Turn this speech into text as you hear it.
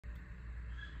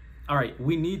All right,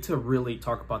 we need to really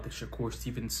talk about the Shakur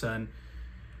Stevenson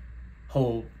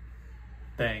whole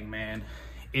thing, man.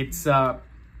 It's I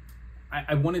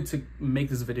wanted to make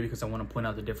this video because I want to point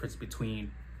out the difference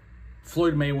between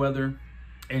Floyd Mayweather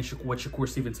and what Shakur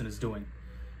Stevenson is doing.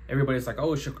 Everybody's like,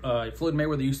 oh, Floyd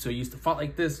Mayweather used to fight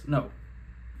like this. No,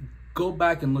 go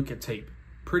back and look at tape.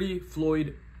 Pretty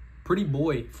boy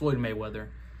Floyd Mayweather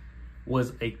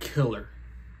was a killer.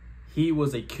 He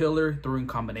was a killer throwing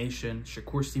combination.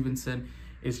 Shakur Stevenson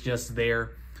is just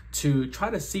there to try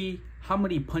to see how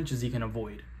many punches he can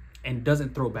avoid and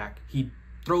doesn't throw back. He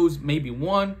throws maybe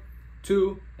 1,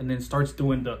 2, and then starts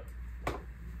doing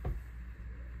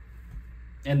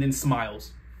and then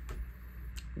smiles.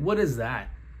 What is that?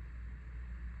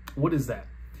 What is that?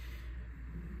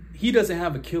 He doesn't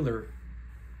have a killer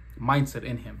mindset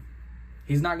in him.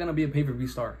 He's not going to be a pay-per-view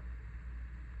star.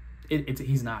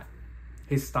 He's not.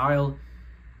 His style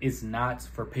is not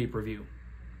for pay-per-view.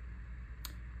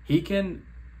 He can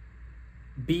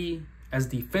be as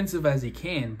defensive as he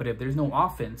can, but if there's no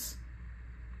offense,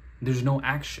 there's no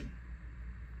action.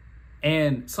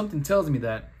 And something tells me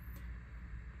that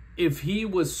if he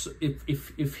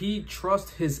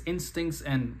trusts his instincts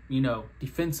and, you know,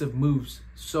 defensive moves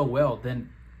so well, then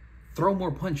throw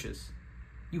more punches.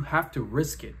 You have to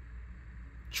risk it.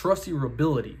 Trust your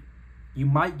ability. You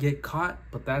might get caught,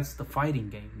 but that's the fighting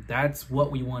game. That's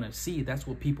what we want to see. That's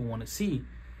what people want to see.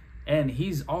 And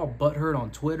he's all butthurt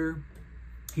on Twitter.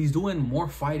 He's doing more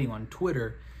fighting on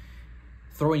Twitter,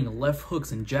 throwing left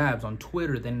hooks and jabs on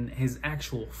Twitter than his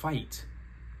actual fight.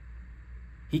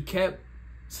 He kept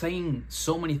saying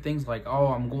so many things like, oh,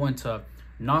 I'm going to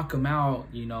knock him out,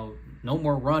 you know, no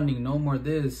more running, no more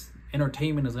this,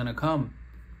 entertainment is going to come.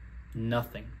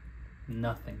 Nothing.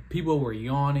 People were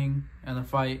yawning in the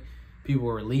fight. People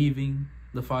were leaving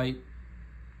the fight.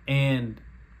 And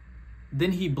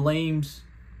then he blames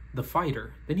the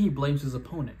fighter. Then he blames his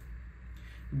opponent.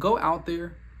 Go out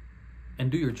there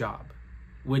and do your job,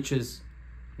 which is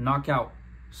knock out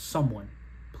someone.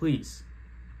 Please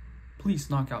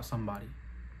knock out somebody.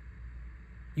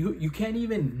 You can't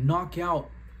even knock out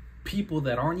people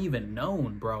that aren't even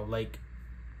known, bro. Like,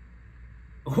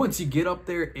 once you get up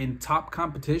there in top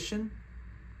competition,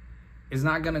 it's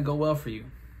not gonna go well for you.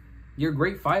 You're a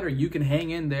great fighter. You can hang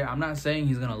in there. I'm not saying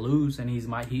he's gonna lose and he's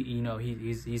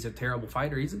a terrible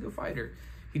fighter. He's a good fighter.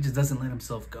 He just doesn't let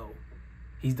himself go.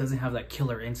 He doesn't have that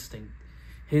killer instinct.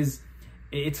 It's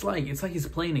like he's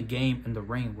playing a game in the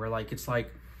ring where, like, it's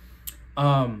like,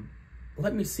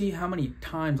 let me see how many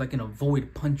times I can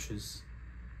avoid punches.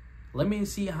 Let me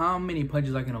see how many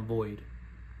punches I can avoid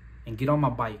and get on my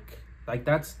bike. Like,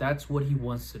 that's what he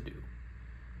wants to do.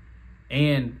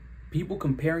 And people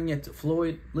comparing it to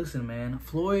Floyd, listen, man,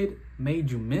 Floyd made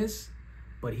you miss,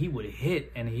 but he would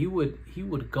hit, and he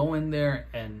would go in there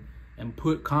and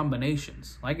put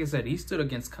combinations. Like I said, he stood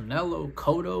against Canelo,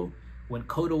 Cotto, when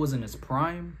Cotto was in his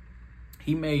prime.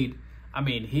 He made,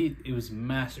 it was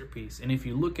masterpiece. And if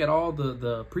you look at all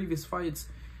the previous fights,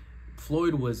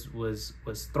 Floyd was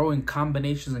throwing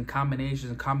combinations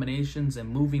and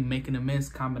moving, making a miss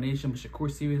combination. But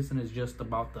Shakur Stevenson is just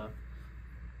about the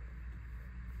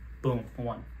boom,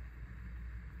 one.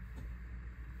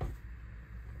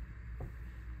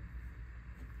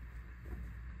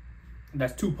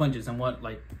 That's 2 punches and what,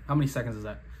 like, how many seconds is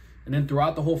that? And then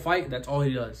throughout the whole fight, that's all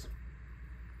he does.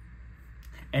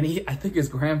 And I think his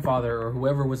grandfather or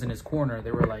whoever was in his corner,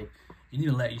 they were like, you need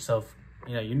to let yourself,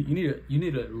 you know, you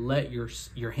need to let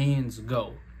your hands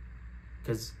go,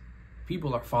 because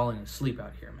people are falling asleep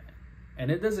out here, man. And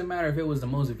it doesn't matter if it was the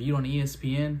most viewed on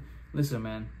ESPN. Listen,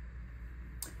 man,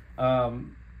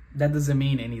 that doesn't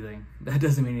mean anything. That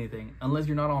doesn't mean anything unless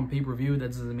you're not on pay-per-view. That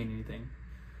doesn't mean anything.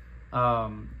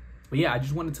 But yeah, I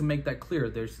just wanted to make that clear.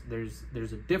 There's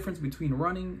a difference between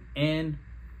running and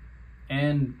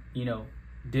you know,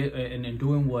 and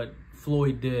doing what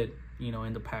Floyd did, you know,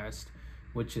 in the past,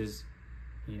 which is,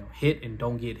 you know, hit and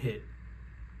don't get hit.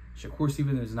 Shakur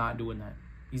Stevenson is not doing that.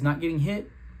 He's not getting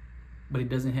hit, but he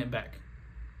doesn't hit back.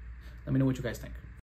 Let me know what you guys think.